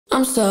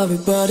I'm sorry,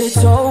 but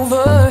it's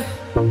over.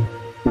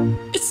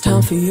 It's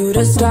time for you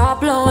to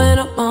stop blowing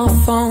up my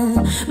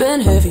phone. Been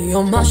heavy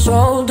on my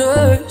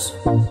shoulders,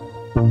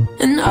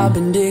 and I've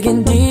been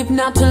digging deep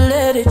not to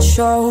let it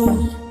show.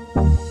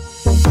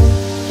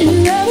 You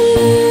never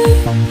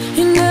leave,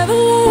 you never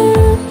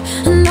learn,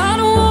 and I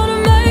don't wanna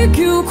make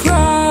you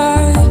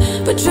cry,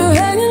 but you're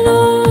hanging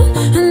on,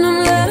 and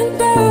I'm letting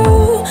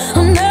go.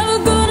 I'm never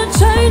gonna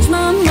change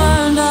my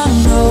mind. I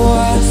know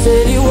I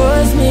said it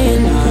was me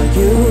and not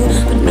you,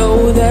 but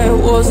no, that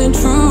wasn't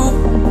true.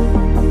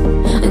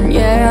 And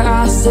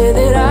yeah, I said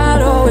that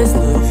I'd always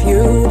love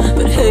you,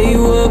 but hey,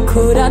 what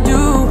could I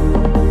do?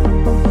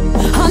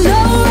 I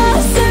know I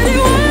said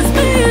it was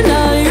me and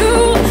not you.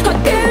 I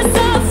guess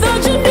I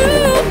thought you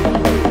knew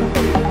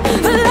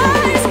the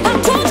lies I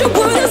told you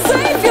wouldn't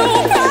save your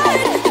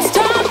pride. It's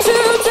time to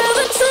tell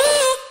the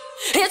truth.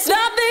 It's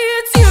not me,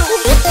 it's you.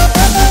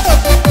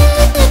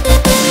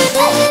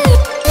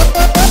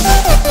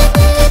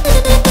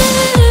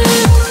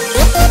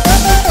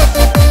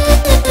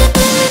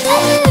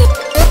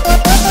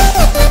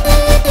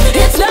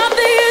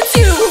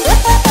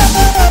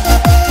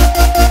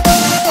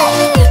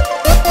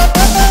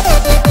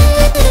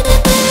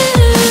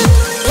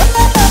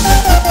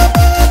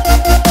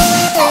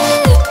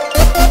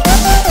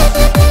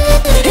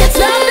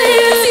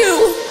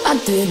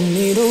 Didn't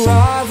need a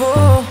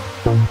rival,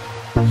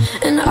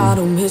 and I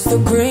don't miss the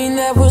green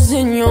that was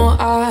in your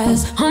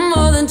eyes. I'm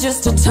more than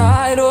just a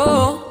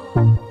title.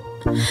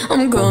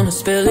 I'm gonna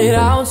spell it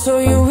out so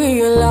you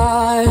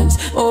realize.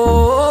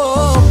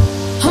 Oh,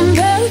 I'm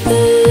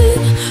everything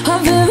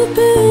I've ever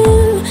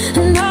been,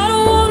 and I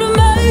don't wanna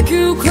make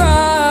you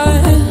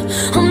cry.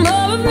 I'm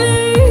over me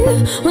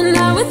when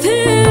I'm with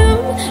him.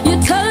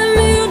 You're telling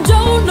me you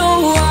don't know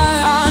why.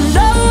 I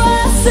know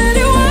I said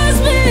it was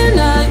me and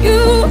not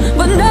you,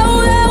 but no,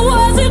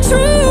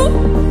 true.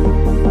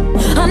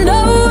 I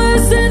know I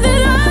said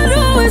that I'd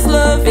always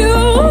love you,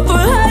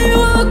 but hey,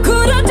 what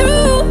could I do?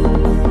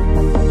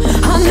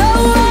 I know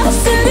I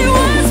said it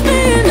was me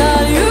and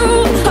not you.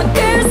 I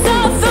guess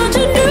I thought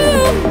you knew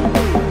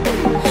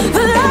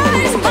the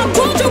lies I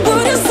told you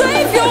wouldn't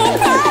save your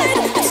pride.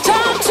 It's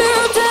time to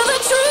tell the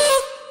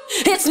truth.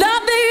 It's not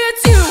me,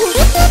 it's you.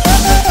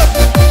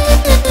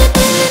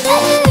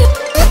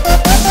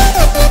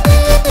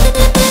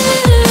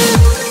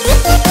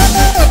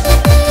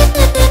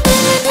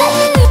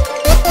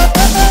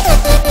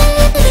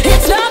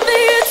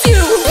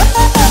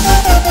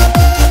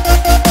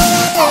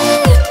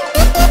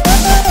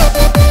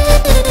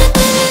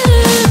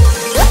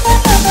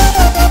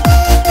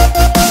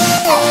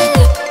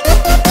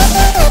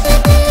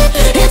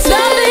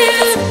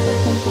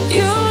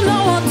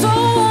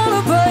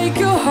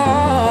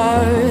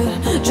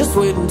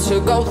 Waiting to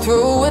go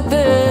through with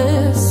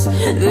this.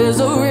 There's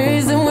a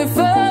reason we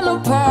fell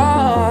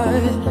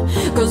apart,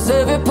 'cause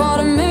every part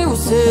of me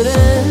was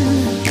hidden.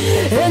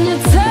 And you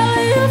tell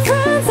your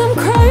friends I'm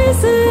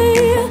crazy,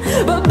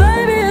 but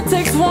baby, it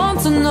takes one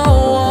to know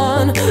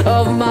one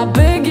of my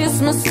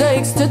biggest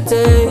mistakes to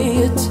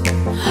date.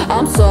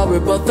 I'm sorry,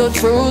 but the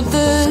truth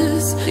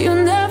is you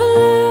never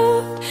lived.